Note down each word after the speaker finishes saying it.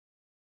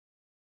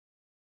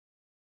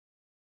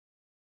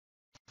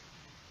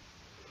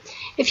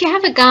If you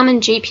have a Garmin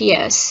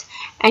GPS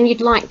and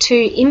you'd like to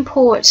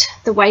import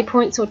the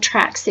waypoints or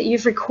tracks that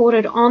you've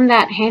recorded on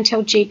that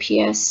handheld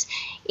GPS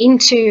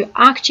into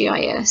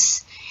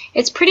ArcGIS,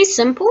 it's pretty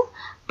simple,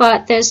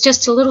 but there's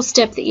just a little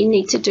step that you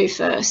need to do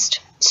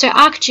first. So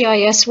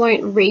ArcGIS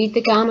won't read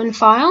the Garmin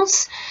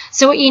files,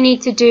 so what you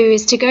need to do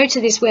is to go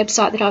to this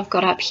website that I've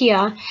got up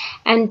here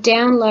and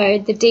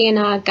download the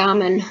DNR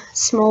Garmin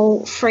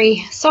small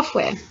free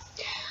software.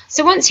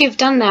 So once you've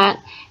done that,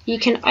 you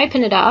can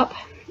open it up,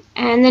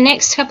 and the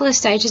next couple of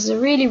stages are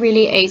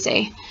really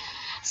easy.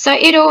 So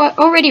it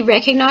already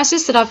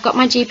recognizes that I've got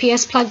my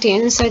GPS plugged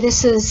in, so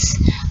this is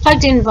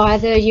plugged in via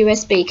the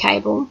USB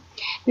cable.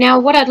 Now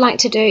what I'd like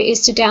to do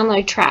is to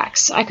download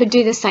tracks. I could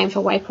do the same for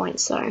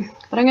waypoints though,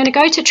 but I'm going to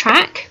go to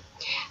track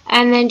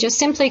and then just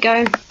simply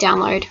go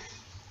download.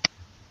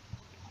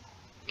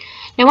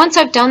 Now once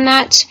I've done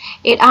that,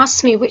 it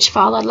asks me which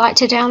file I'd like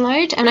to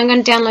download, and I'm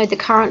going to download the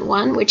current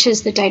one, which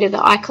is the data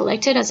that I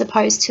collected as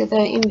opposed to the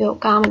inbuilt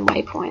Garmin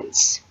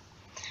waypoints.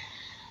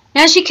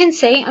 Now as you can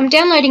see, I'm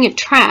downloading a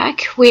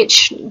track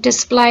which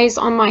displays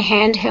on my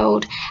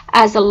handheld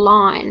as a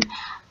line,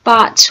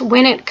 but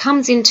when it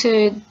comes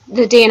into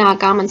the DNR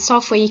Garmin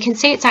software, you can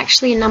see it's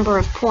actually a number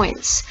of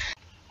points.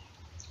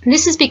 And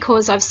this is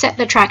because I've set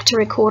the track to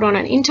record on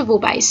an interval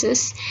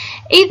basis,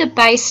 either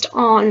based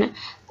on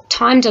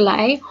time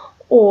delay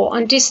or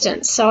on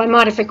distance. So I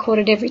might have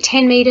recorded every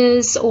 10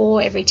 meters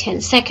or every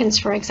 10 seconds,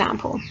 for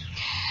example.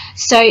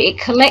 So it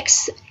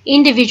collects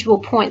individual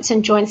points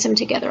and joins them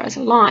together as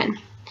a line.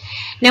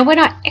 Now when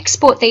I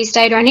export these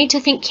data, I need to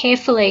think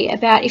carefully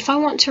about if I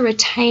want to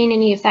retain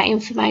any of that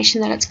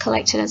information that it's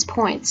collected as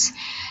points.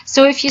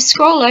 So if you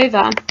scroll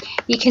over,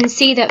 you can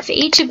see that for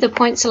each of the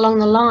points along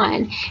the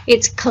line,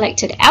 it's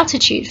collected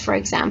altitude, for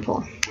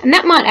example. And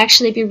that might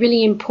actually be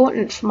really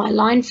important for my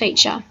line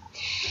feature.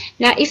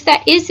 Now if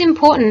that is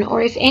important,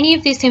 or if any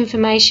of this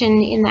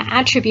information in the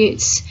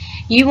attributes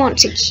you want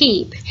to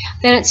keep,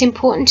 then it's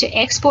important to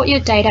export your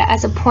data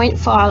as a point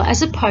file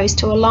as opposed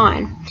to a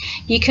line.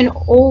 You can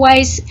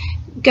always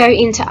go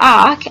into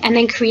Arc and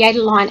then create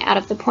a line out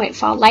of the point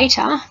file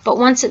later, but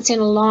once it's in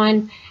a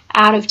line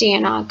out of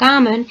DNR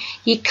Garmin,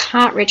 you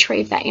can't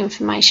retrieve that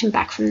information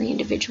back from the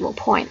individual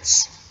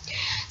points.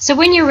 So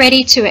when you're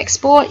ready to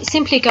export,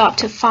 simply go up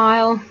to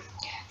File,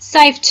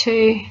 Save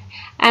To,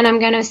 and I'm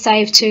going to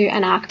save to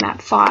an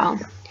ArcMap file.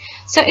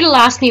 So it'll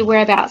ask me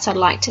whereabouts I'd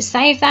like to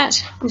save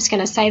that. I'm just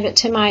going to save it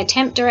to my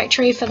temp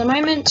directory for the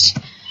moment.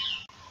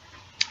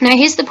 Now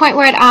here's the point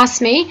where it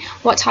asks me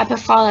what type of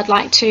file I'd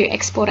like to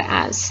export it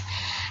as.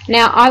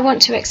 Now I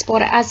want to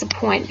export it as a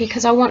point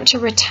because I want to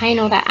retain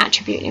all that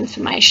attribute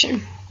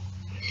information,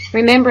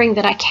 remembering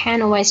that I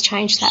can always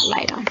change that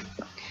later.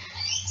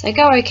 So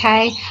go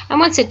OK, and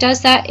once it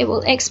does that, it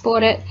will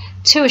export it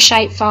to a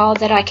shapefile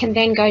that I can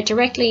then go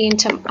directly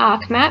into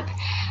ArcMap,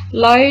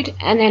 load,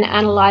 and then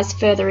analyze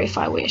further if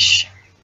I wish.